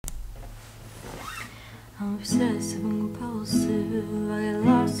I'm obsessive and compulsive. I get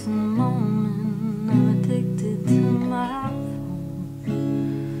lost in the moment. I'm addicted to my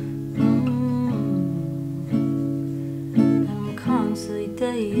phone. And I'm constantly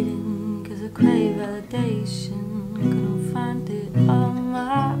dating, cause I crave validation. Couldn't find it on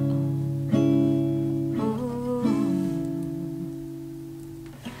my own.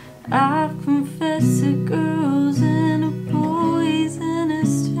 I've confessed to girls and to boys and to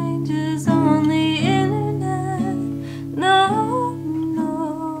strangers on the internet. No,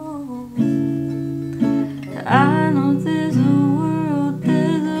 no. I know there's a world,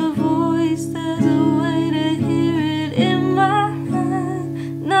 there's a voice, there's a way to hear it in my head.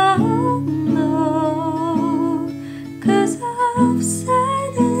 No, no. Cause I've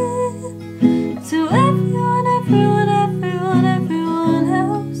said it to everyone, everyone, everyone, everyone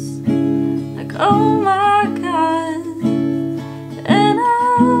else. Like, oh my God, and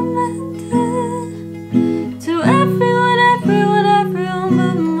I meant it to everyone, everyone, everyone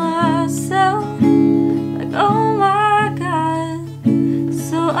but myself. Like, oh my God.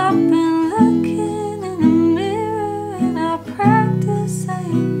 So I've been looking in the mirror and I practice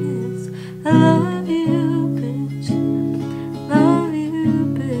saying this: I love you, bitch. Love you,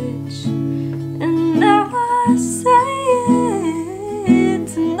 bitch. And now I say it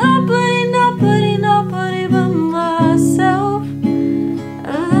to nobody, nobody, nobody but myself. I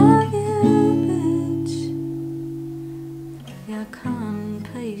love you, bitch. Yeah,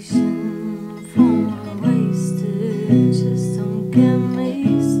 contemplation, phone wasted. Just don't get me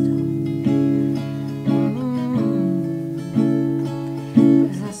stoned.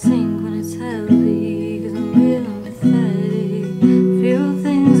 Cause I sink when it's heavy, cause I'm real and pathetic. Feel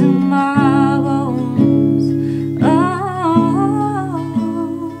things in my bones. Oh,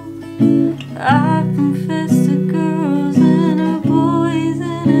 I've confessed to girls and to boys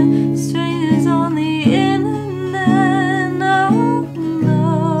and to strangers on the internet. No,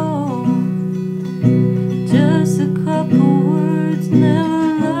 no. Just a couple words,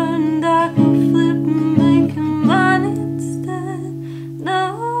 never learned I could flip and make mine instead.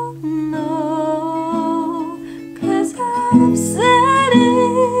 No, no. Cause I've said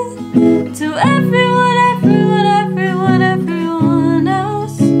it to everyone, everyone, everyone, everyone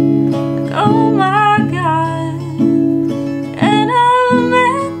else. Like, oh my God, and I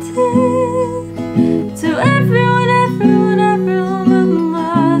meant it to everyone, everyone, everyone but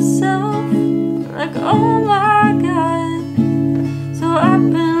myself. Like, oh my God. So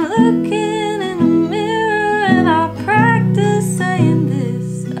I've been looking in the mirror and I practice saying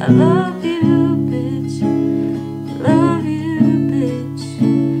this: I love you.